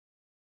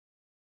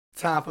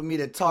Time for me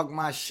to talk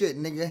my shit,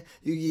 nigga.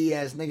 You ye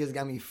ass niggas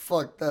got me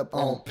fucked up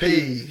on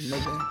peas,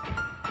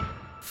 nigga.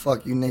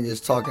 Fuck you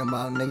niggas talking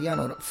about, nigga. Y'all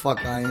know the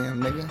fuck I am,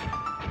 nigga.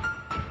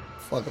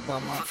 Fuck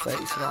about my face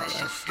and all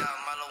that shit.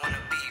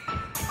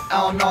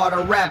 I don't know how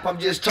to rap, I'm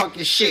just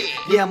talking shit.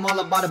 Yeah, I'm all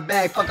about a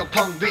bag, fuck a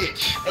punk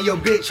bitch. And your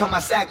bitch on my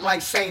sack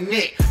like Saint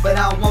Nick. But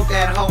I don't want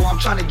that hoe, I'm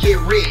trying to get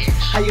rich.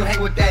 How you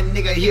hang with that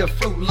nigga, he a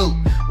Fruit Loop?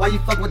 Why you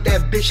fuck with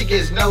that bitch, she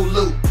gets no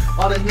loot?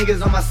 All the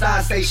niggas on my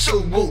side say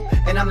shoot woo.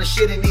 And I'm the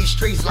shit in these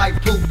streets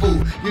like poo poo.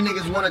 You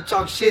niggas wanna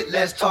talk shit,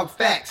 let's talk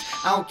facts.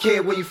 I don't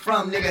care where you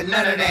from, nigga,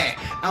 none of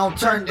that. I don't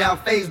turn down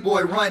Phase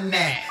Boy, run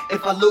that.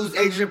 If I lose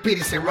Adrian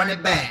Peterson, run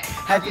it back.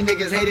 Half you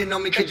niggas hating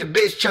on me cause your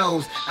bitch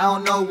chose. I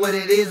don't know what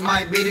it is,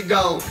 might be the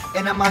goal.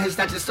 And I'm out here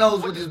snatching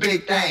souls with this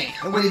big thing.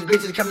 And when these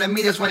bitches come to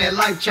me, that's when their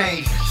life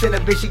change. Send a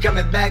bitch, she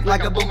coming back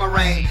like a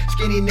boomerang.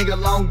 Skinny nigga,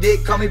 long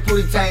dick, call me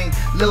Pootie Tang.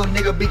 Little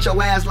nigga beat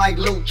your ass like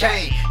Luke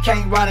Kane.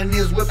 Can't ride in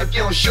this whip if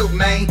you don't shoot,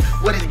 man.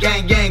 What is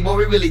gang gang, boy,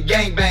 we really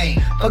gang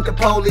bang. Fuck the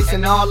police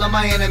and all of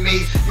my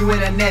enemies. You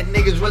internet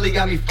niggas really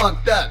got me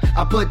fucked up.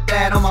 I put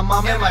that on my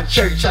mom and my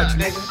church,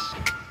 nigga.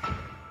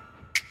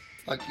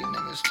 Fuck you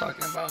niggas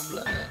talking about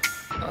blood.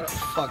 What the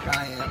fuck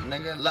I am,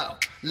 nigga? Low.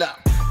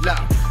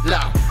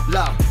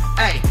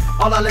 Hey,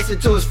 all I listen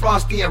to is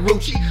Frosty and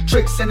Rucci.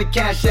 Tricks in the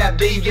cash app,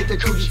 B, get the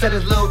coochie. Tell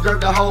this little girl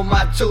to hold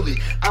my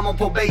toolie. I'm on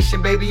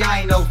probation, baby,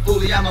 I ain't no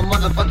foolie. I'm a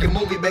motherfucking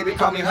movie, baby,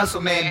 call me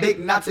Hustle Man. Big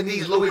knots in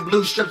these Louis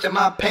blue strips in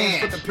my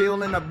pants. Put the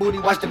pill in her booty,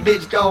 watch the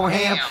bitch go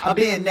ham. I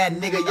been that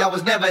nigga, y'all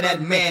was never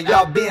that man.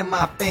 Y'all been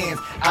my fans.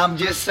 I'm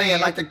just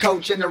saying, like the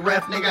coach and the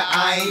ref, nigga,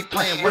 I ain't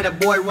playing. Where the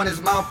boy run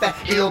his mouth at,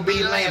 he'll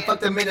be laying.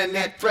 Fuck them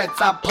internet threats,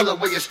 I pull up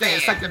where you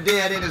stand. Suck the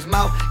dead in his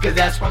mouth, cause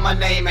that's where my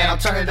name at. I'll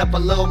turn it up a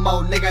little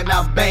more, nigga,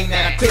 now bang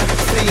that. I clear the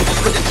scene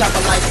with the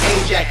chopper like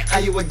Ajax. How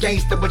you a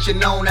gangster, but you're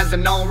known as a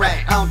known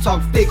rat. I don't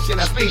talk fiction,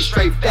 I speak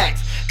straight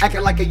facts.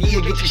 Acting like a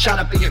year, get you shot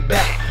up in your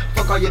back.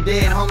 Fuck all your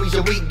dead homies,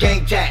 your weak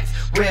gang tats.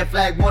 Red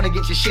flag, wanna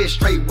get your shit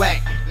straight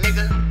whack.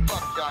 Nigga,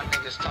 fuck y'all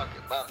niggas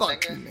talking about, fuck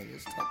nigga. You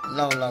niggas talking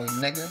low,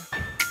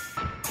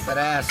 nigga. Better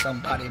ask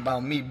somebody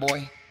about me,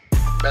 boy.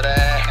 Better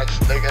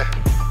ask, nigga.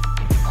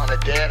 On the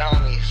dead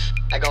homies.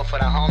 I go for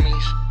the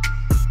homies.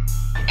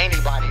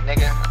 Anybody,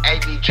 nigga.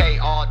 ABK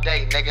all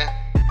day, nigga.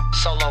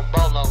 Solo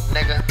bolo,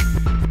 nigga.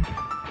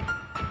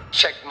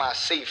 Check my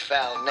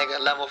C-file, nigga.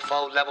 Level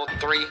 4, level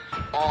 3,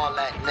 all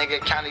that, nigga.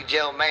 County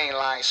jail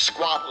mainline,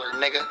 squabbler,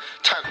 nigga.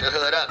 Turn the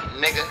hood up,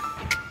 nigga.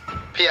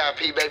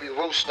 PRP baby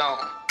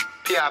Roostone.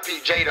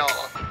 PRP J-Dog.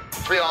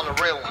 Free all the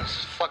real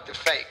ones. Fuck the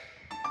fake.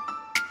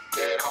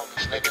 Dead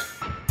homies, nigga.